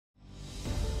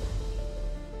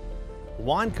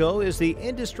Wanco is the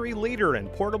industry leader in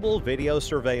portable video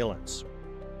surveillance.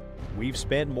 We've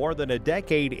spent more than a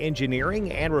decade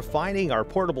engineering and refining our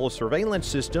portable surveillance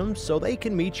systems so they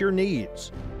can meet your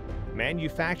needs.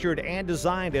 Manufactured and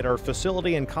designed at our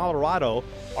facility in Colorado,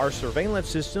 our surveillance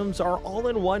systems are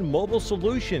all-in-one mobile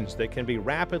solutions that can be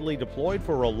rapidly deployed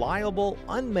for reliable,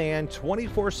 unmanned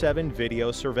 24/7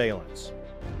 video surveillance.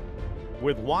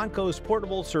 With Wanco's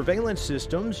portable surveillance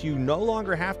systems, you no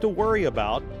longer have to worry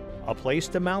about a place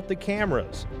to mount the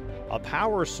cameras, a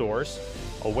power source,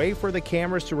 a way for the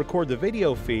cameras to record the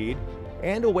video feed,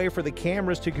 and a way for the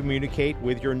cameras to communicate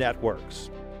with your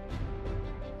networks.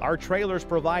 Our trailers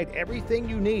provide everything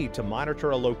you need to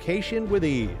monitor a location with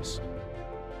ease.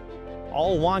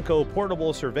 All Wanco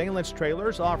portable surveillance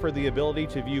trailers offer the ability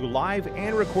to view live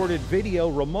and recorded video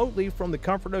remotely from the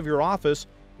comfort of your office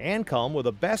and come with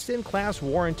a best-in-class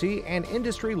warranty and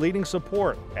industry-leading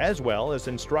support, as well as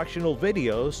instructional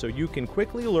videos so you can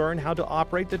quickly learn how to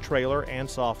operate the trailer and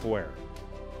software.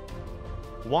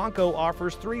 Wanco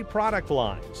offers 3 product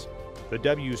lines: the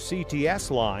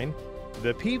WCTS line,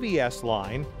 the PVS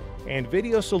line, and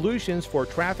video solutions for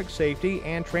traffic safety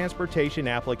and transportation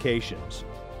applications.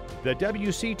 The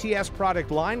WCTS product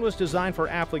line was designed for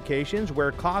applications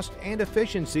where cost and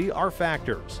efficiency are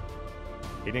factors.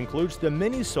 It includes the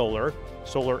Mini Solar,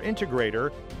 Solar Integrator,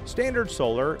 Standard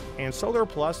Solar, and Solar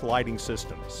Plus lighting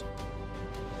systems.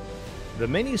 The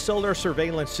Mini Solar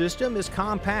surveillance system is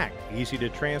compact, easy to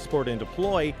transport and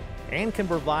deploy, and can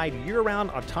provide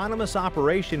year-round autonomous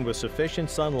operation with sufficient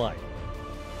sunlight.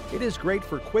 It is great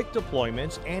for quick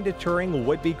deployments and deterring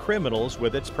would-be criminals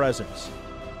with its presence.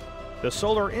 The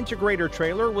Solar Integrator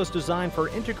trailer was designed for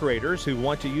integrators who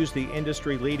want to use the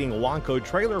industry-leading Wanco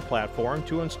trailer platform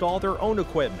to install their own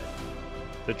equipment.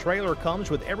 The trailer comes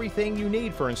with everything you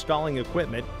need for installing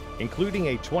equipment, including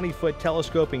a 20-foot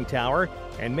telescoping tower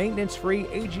and maintenance-free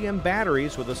AGM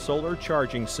batteries with a solar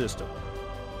charging system.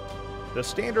 The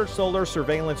Standard Solar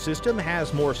surveillance system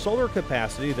has more solar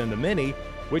capacity than the Mini,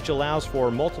 which allows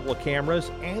for multiple cameras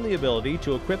and the ability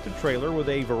to equip the trailer with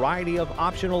a variety of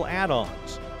optional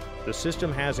add-ons. The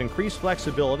system has increased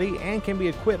flexibility and can be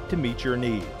equipped to meet your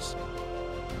needs.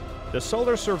 The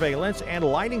solar surveillance and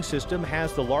lighting system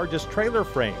has the largest trailer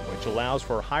frame, which allows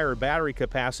for higher battery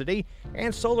capacity,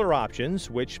 and solar options,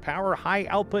 which power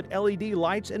high-output LED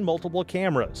lights and multiple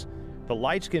cameras. The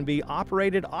lights can be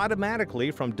operated automatically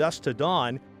from dusk to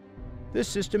dawn. This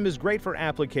system is great for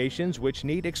applications which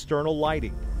need external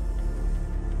lighting.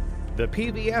 The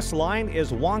PVS line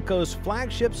is Wanco's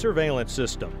flagship surveillance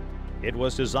system. It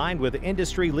was designed with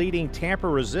industry-leading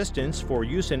tamper resistance for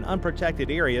use in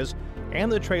unprotected areas,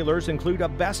 and the trailers include a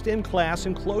best-in-class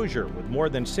enclosure with more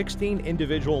than 16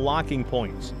 individual locking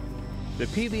points. The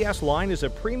PVS line is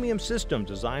a premium system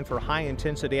designed for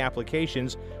high-intensity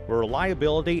applications where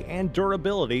reliability and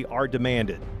durability are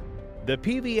demanded. The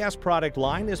PVS product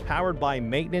line is powered by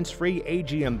maintenance-free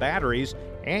AGM batteries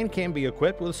and can be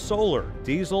equipped with solar,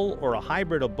 diesel, or a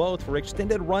hybrid of both for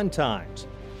extended run times.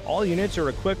 All units are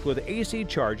equipped with AC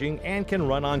charging and can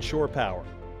run on shore power.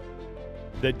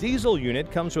 The diesel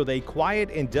unit comes with a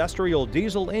quiet industrial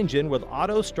diesel engine with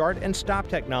auto start and stop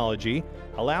technology,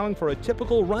 allowing for a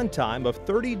typical runtime of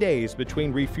 30 days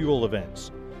between refuel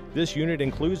events. This unit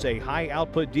includes a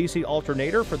high-output DC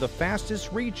alternator for the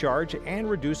fastest recharge and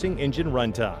reducing engine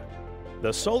runtime.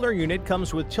 The solar unit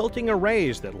comes with tilting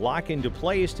arrays that lock into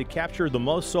place to capture the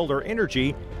most solar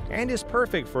energy and is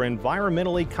perfect for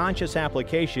environmentally conscious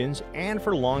applications and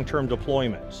for long-term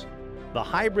deployments. The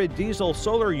hybrid diesel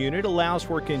solar unit allows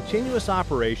for continuous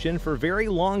operation for very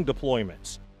long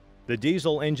deployments. The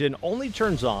diesel engine only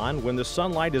turns on when the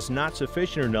sunlight is not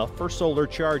sufficient enough for solar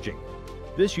charging.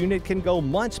 This unit can go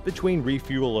months between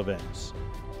refuel events.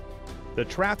 The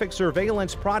traffic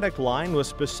surveillance product line was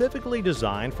specifically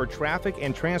designed for traffic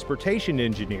and transportation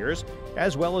engineers,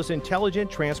 as well as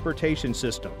intelligent transportation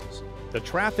systems. The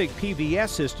traffic PVS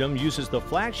system uses the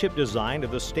flagship design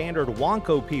of the standard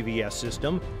Wanco PVS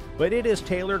system, but it is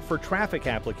tailored for traffic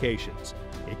applications.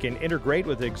 It can integrate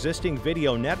with existing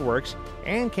video networks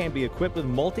and can be equipped with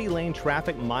multi-lane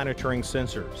traffic monitoring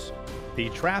sensors. The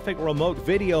Traffic Remote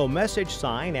Video Message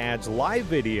Sign adds live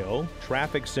video,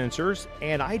 traffic sensors,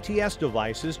 and ITS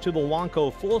devices to the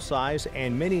Wanco full-size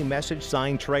and mini message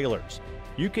sign trailers.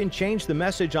 You can change the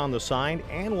message on the sign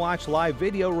and watch live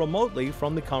video remotely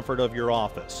from the comfort of your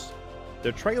office.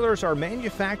 The trailers are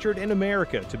manufactured in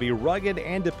America to be rugged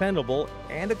and dependable,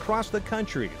 and across the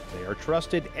country, they are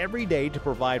trusted every day to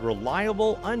provide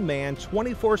reliable, unmanned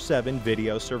 24/7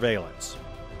 video surveillance.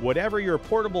 Whatever your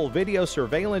portable video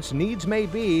surveillance needs may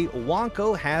be,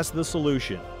 Wanco has the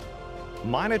solution.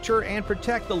 Monitor and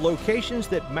protect the locations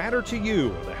that matter to you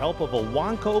with the help of a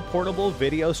Wanco portable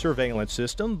video surveillance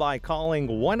system by calling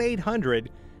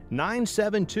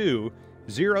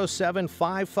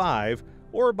 1-800-972-0755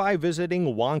 or by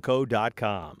visiting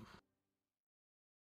wanco.com.